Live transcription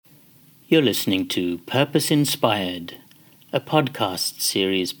You're listening to Purpose Inspired, a podcast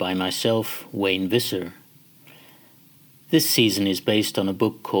series by myself, Wayne Visser. This season is based on a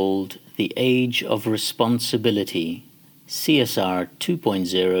book called The Age of Responsibility, CSR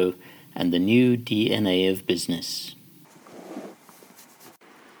 2.0 and the New DNA of Business.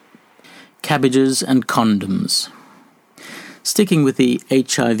 Cabbages and condoms. Sticking with the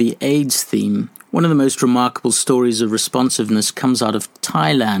HIV/AIDS theme, one of the most remarkable stories of responsiveness comes out of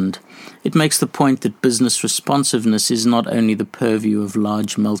Thailand. It makes the point that business responsiveness is not only the purview of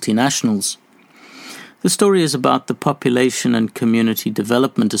large multinationals. The story is about the Population and Community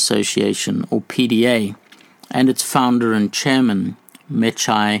Development Association, or PDA, and its founder and chairman,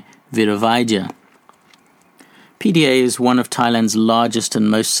 Mechai Viravaidya. PDA is one of Thailand's largest and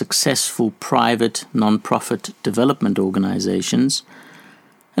most successful private non-profit development organizations,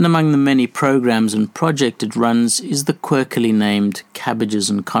 and among the many programs and projects it runs is the quirkily named Cabbages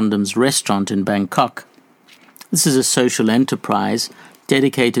and Condoms restaurant in Bangkok. This is a social enterprise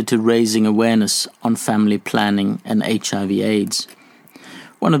dedicated to raising awareness on family planning and HIV/AIDS.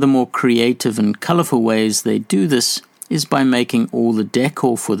 One of the more creative and colorful ways they do this is by making all the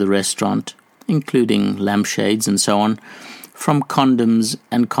decor for the restaurant, including lampshades and so on, from condoms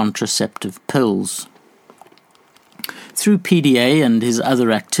and contraceptive pills. Through PDA and his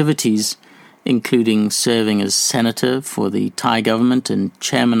other activities, including serving as senator for the Thai government and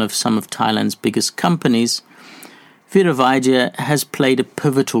chairman of some of Thailand's biggest companies, Viravaidya has played a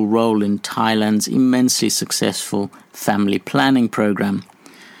pivotal role in Thailand's immensely successful family planning program.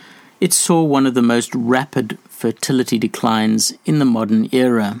 It saw one of the most rapid fertility declines in the modern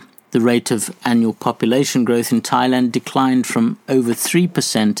era. The rate of annual population growth in Thailand declined from over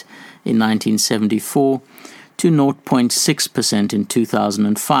 3% in 1974 to 0.6% in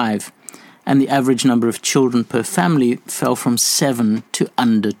 2005, and the average number of children per family fell from 7 to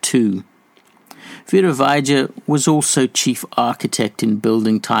under 2. Viravaidya was also chief architect in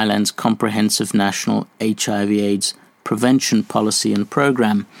building Thailand's comprehensive national HIV/AIDS prevention policy and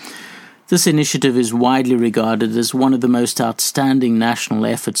program. This initiative is widely regarded as one of the most outstanding national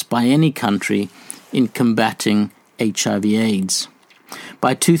efforts by any country in combating HIV/AIDS.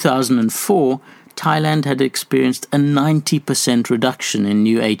 By 2004, Thailand had experienced a 90% reduction in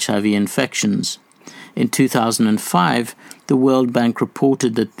new HIV infections. In 2005, the World Bank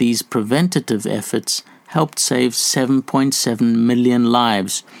reported that these preventative efforts helped save 7.7 million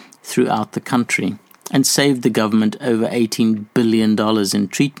lives throughout the country and saved the government over $18 billion in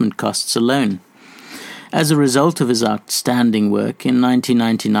treatment costs alone. As a result of his outstanding work, in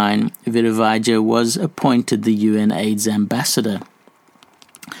 1999, Viravaidya was appointed the UN AIDS ambassador.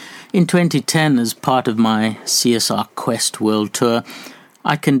 In 2010, as part of my CSR Quest World Tour,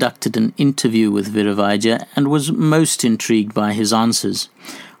 I conducted an interview with Viravaidya and was most intrigued by his answers.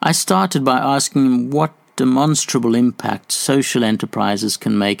 I started by asking him what demonstrable impact social enterprises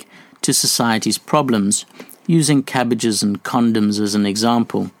can make to society's problems, using cabbages and condoms as an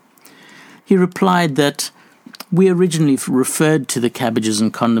example. He replied that we originally referred to the Cabbages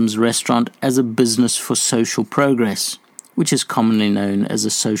and Condoms restaurant as a business for social progress, which is commonly known as a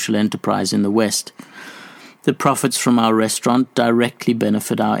social enterprise in the West. The profits from our restaurant directly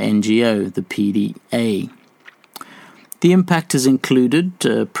benefit our NGO, the PDA. The impact has included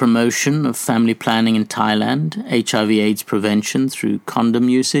promotion of family planning in Thailand, HIV/AIDS prevention through condom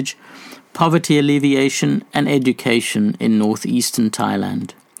usage, poverty alleviation, and education in northeastern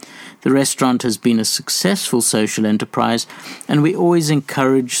Thailand. The restaurant has been a successful social enterprise, and we always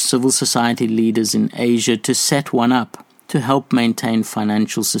encourage civil society leaders in Asia to set one up to help maintain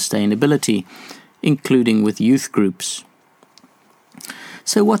financial sustainability, including with youth groups.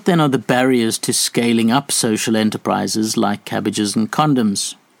 So what then are the barriers to scaling up social enterprises like Cabbages and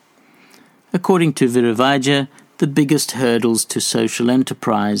Condoms? According to Viravaidya, the biggest hurdles to social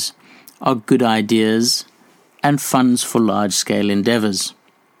enterprise are good ideas and funds for large-scale endeavors.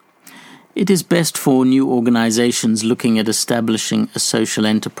 It is best for new organizations looking at establishing a social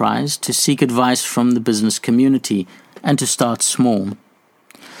enterprise to seek advice from the business community and to start small.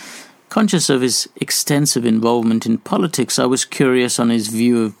 Conscious of his extensive involvement in politics, I was curious on his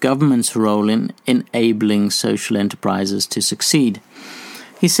view of government's role in enabling social enterprises to succeed.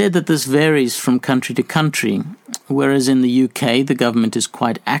 He said that this varies from country to country. Whereas in the UK, the government is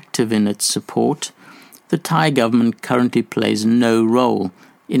quite active in its support, the Thai government currently plays no role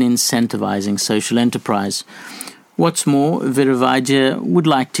in incentivizing social enterprise. What's more, Viravaidya would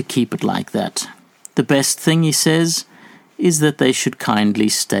like to keep it like that. The best thing, he says, is that they should kindly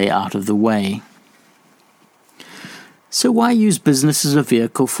stay out of the way. So why use business as a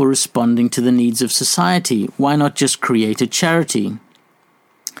vehicle for responding to the needs of society? Why not just create a charity?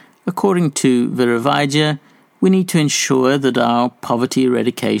 according to Viravidya, we need to ensure that our poverty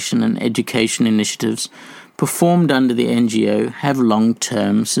eradication and education initiatives performed under the NGO have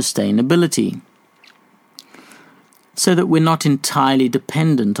long-term sustainability, so that we're not entirely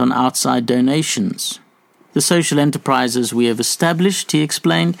dependent on outside donations. The social enterprises we have established, he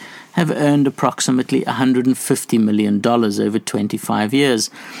explained, have earned approximately $150 million over 25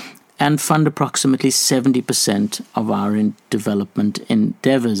 years and fund approximately 70% of our development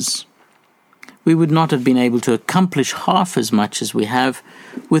endeavors. We would not have been able to accomplish half as much as we have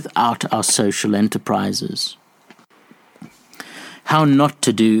without our social enterprises. How not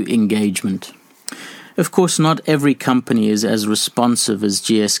to do engagement. Of course, not every company is as responsive as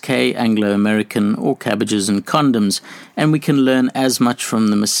GSK, Anglo American, or Cabbages and Condoms, and we can learn as much from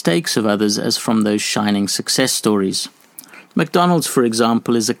the mistakes of others as from those shining success stories. McDonald's, for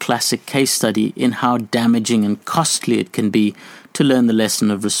example, is a classic case study in how damaging and costly it can be to learn the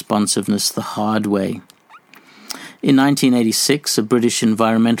lesson of responsiveness the hard way. In 1986, a British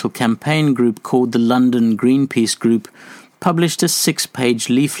environmental campaign group called the London Greenpeace Group published a 6-page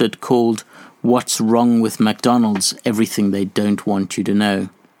leaflet called "What's Wrong with McDonald's? Everything They Don't Want You to Know."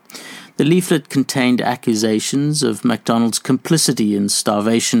 The leaflet contained accusations of McDonald's complicity in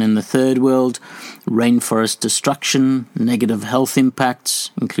starvation in the Third World, rainforest destruction, negative health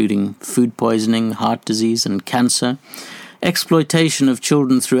impacts, including food poisoning, heart disease, and cancer, exploitation of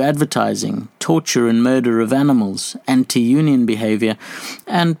children through advertising, torture and murder of animals, anti-union behavior,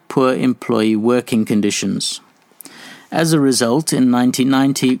 and poor employee working conditions. As a result, in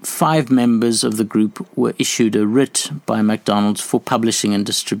 1990, 5 members of the group were issued a writ by McDonald's for publishing and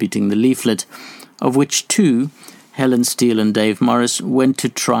distributing the leaflet, of which 2, Helen Steele and Dave Morris, went to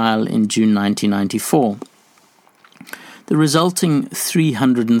trial in June 1994. The resulting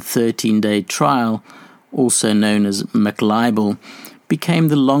 313-day trial, also known as McLibel, became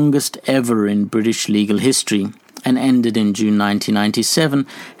the longest ever in British legal history and ended in June 1997,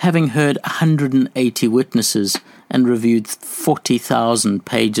 having heard 180 witnesses and reviewed 40,000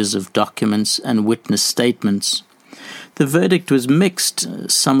 pages of documents and witness statements. The verdict was mixed.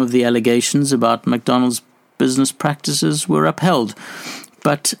 Some of the allegations about McDonald's business practices were upheld,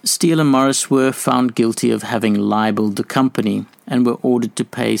 but Steele and Morris were found guilty of having libelled the company and were ordered to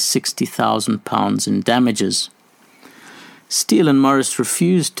pay £60,000 in damages. Steele and Morris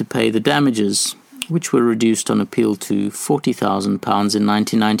refused to pay the damages, which were reduced on appeal to £40,000 in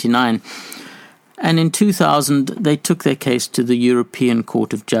 1999, and in 2000 they took their case to the European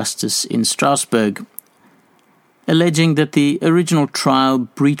Court of Justice in Strasbourg, alleging that the original trial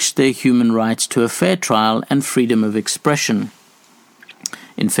breached their human rights to a fair trial and freedom of expression.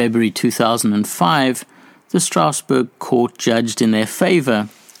 In February 2005, the Strasbourg court judged in their favour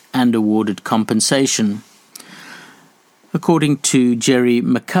and awarded compensation. According to Jerry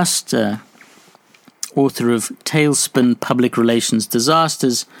McCusker, author of Tailspin Public Relations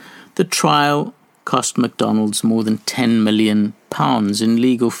Disasters, the trial cost McDonald's more than £10 million in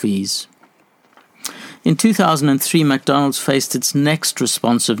legal fees. In 2003, McDonald's faced its next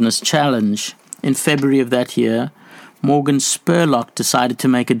responsiveness challenge. In February of that year, Morgan Spurlock decided to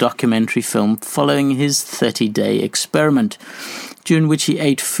make a documentary film following his 30-day experiment, during which he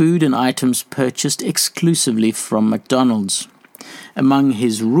ate food and items purchased exclusively from McDonald's. Among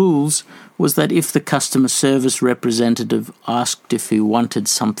his rules was that if the customer service representative asked if he wanted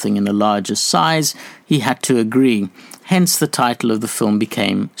something in a larger size, he had to agree. Hence the title of the film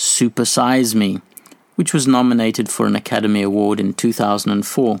became Super Size Me, which was nominated for an Academy Award in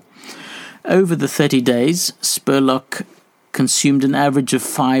 2004. Over the 30 days, Spurlock consumed an average of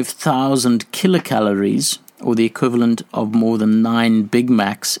 5,000 kilocalories, or the equivalent of more than 9 Big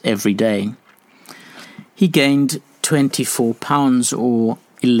Macs every day. He gained 24 pounds or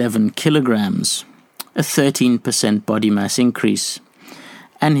 11 kilograms, a 13% body mass increase,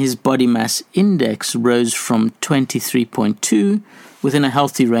 and his body mass index rose from 23.2, within a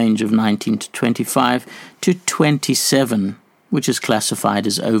healthy range of 19 to 25, to 27, which is classified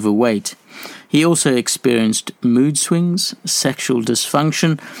as overweight. He also experienced mood swings, sexual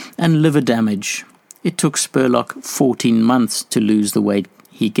dysfunction, and liver damage. It took Spurlock 14 months to lose the weight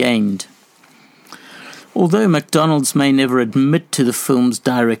he gained. Although McDonald's may never admit to the film's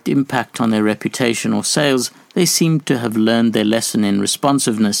direct impact on their reputation or sales, they seem to have learned their lesson in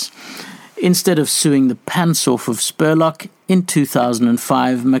responsiveness. Instead of suing the pants off of Spurlock, in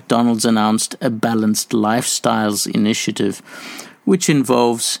 2005, McDonald's announced a Balanced Lifestyles initiative, which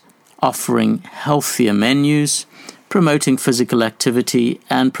involves offering healthier menus, promoting physical activity,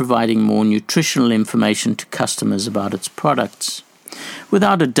 and providing more nutritional information to customers about its products.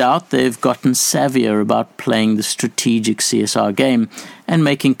 Without a doubt, they've gotten savvier about playing the strategic CSR game and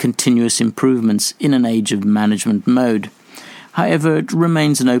making continuous improvements in an age of management mode. However, it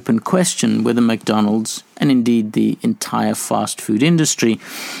remains an open question whether McDonald's, and indeed the entire fast food industry,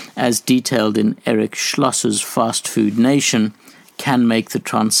 as detailed in Eric Schlosser's Fast Food Nation, can make the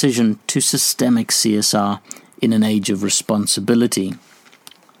transition to systemic CSR in an age of responsibility.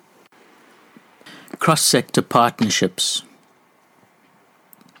 Cross-sector partnerships.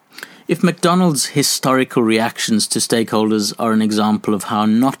 If McDonald's historical reactions to stakeholders are an example of how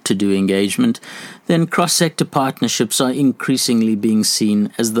not to do engagement, then cross-sector partnerships are increasingly being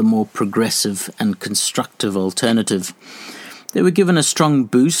seen as the more progressive and constructive alternative. They were given a strong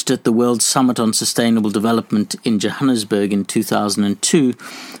boost at the World Summit on Sustainable Development in Johannesburg in 2002,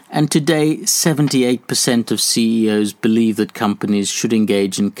 and today 78% of CEOs believe that companies should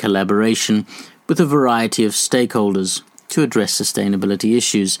engage in collaboration with a variety of stakeholders to address sustainability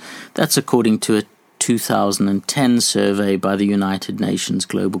issues. That's according to a 2010 survey by the United Nations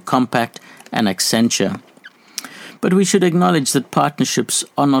Global Compact and Accenture. But we should acknowledge that partnerships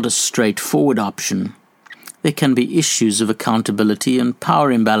are not a straightforward option. There can be issues of accountability and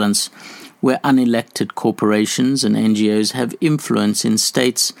power imbalance where unelected corporations and NGOs have influence in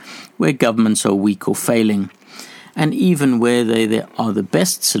states where governments are weak or failing. And even where they are the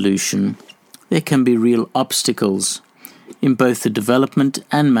best solution, there can be real obstacles in both the development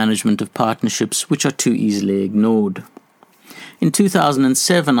and management of partnerships which are too easily ignored. In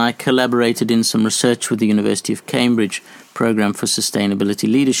 2007, I collaborated in some research with the University of Cambridge Programme for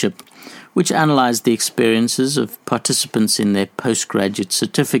Sustainability Leadership, which analysed the experiences of participants in their postgraduate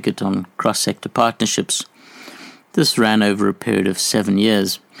certificate on cross-sector partnerships. This ran over a period of 7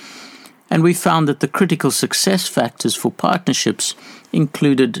 years. And we found that the critical success factors for partnerships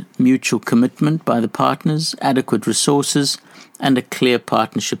included mutual commitment by the partners, adequate resources, and a clear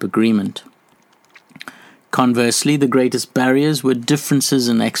partnership agreement. Conversely, the greatest barriers were differences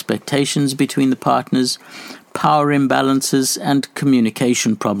in expectations between the partners, power imbalances, and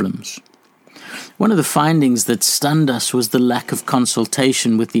communication problems. One of the findings that stunned us was the lack of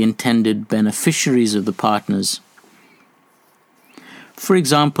consultation with the intended beneficiaries of the partners. For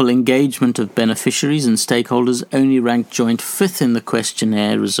example, engagement of beneficiaries and stakeholders only ranked joint 5th in the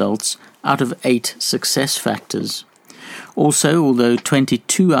questionnaire results out of 8 success factors. Also, although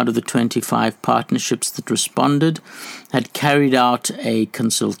 22 out of the 25 partnerships that responded had carried out a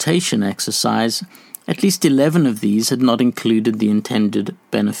consultation exercise, at least 11 of these had not included the intended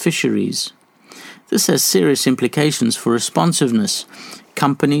beneficiaries. This has serious implications for responsiveness.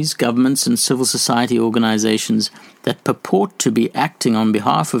 Companies, governments, and civil society organizations that purport to be acting on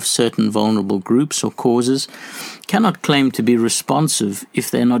behalf of certain vulnerable groups or causes cannot claim to be responsive if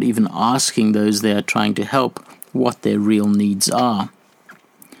they're not even asking those they are trying to help what their real needs are.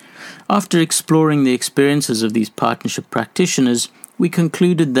 After exploring the experiences of these partnership practitioners, we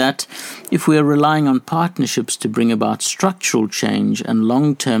concluded that if we are relying on partnerships to bring about structural change and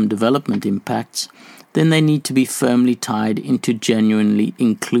long-term development impacts, then they need to be firmly tied into genuinely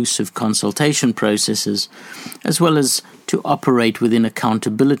inclusive consultation processes, as well as to operate within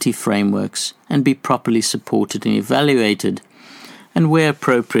accountability frameworks and be properly supported and evaluated, and where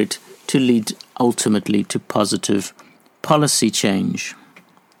appropriate, to lead ultimately to positive policy change.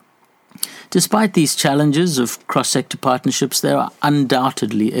 Despite these challenges of cross-sector partnerships, they are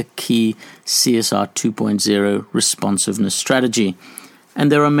undoubtedly a key CSR 2.0 responsiveness strategy,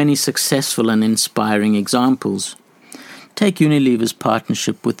 and there are many successful and inspiring examples. Take Unilever's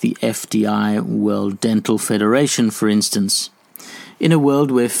partnership with the FDI World Dental Federation, for instance. In a world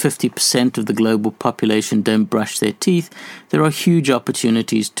where 50% of the global population don't brush their teeth, there are huge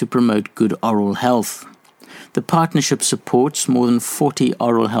opportunities to promote good oral health. The partnership supports more than 40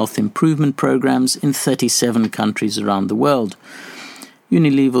 oral health improvement programs in 37 countries around the world.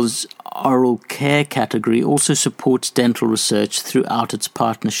 Unilever's oral care category also supports dental research throughout its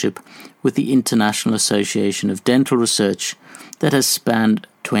partnership with the International Association of Dental Research that has spanned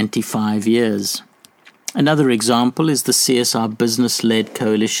 25 years. Another example is the CSR business-led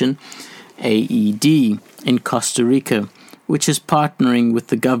coalition, AED, in Costa Rica, which is partnering with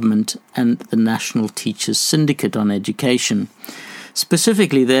the government and the National Teachers Syndicate on education.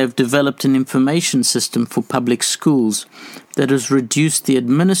 Specifically, they have developed an information system for public schools that has reduced the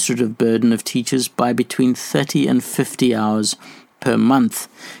administrative burden of teachers by between 30 and 50 hours per month,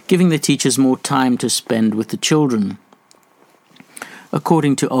 giving the teachers more time to spend with the children.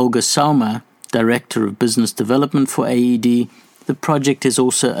 According to Olga Salma, Director of Business Development for AED, The project is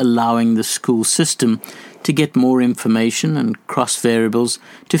also allowing the school system to get more information and cross variables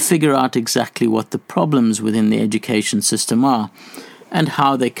to figure out exactly what the problems within the education system are and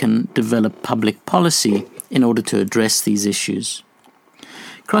how they can develop public policy in order to address these issues.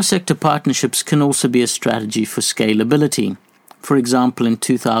 Cross-sector partnerships can also be a strategy for scalability. For example, in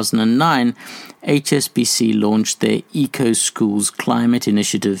 2009, HSBC launched their Eco Schools Climate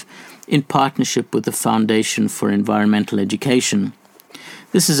Initiative in partnership with the Foundation for Environmental Education.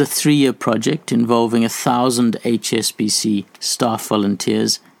 This is a 3-year project involving 1,000 HSBC staff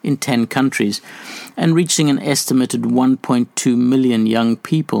volunteers in 10 countries and reaching an estimated 1.2 million young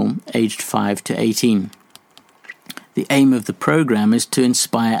people aged 5 to 18. The aim of the program is to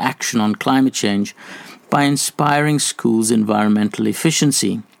inspire action on climate change by inspiring schools' environmental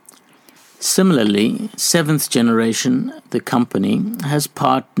efficiency. Similarly, Seventh Generation, the company, has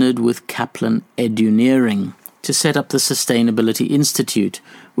partnered with Kaplan Eduneering to set up the Sustainability Institute,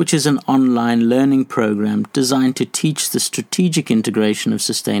 which is an online learning program designed to teach the strategic integration of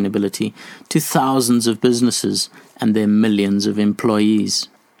sustainability to thousands of businesses and their millions of employees.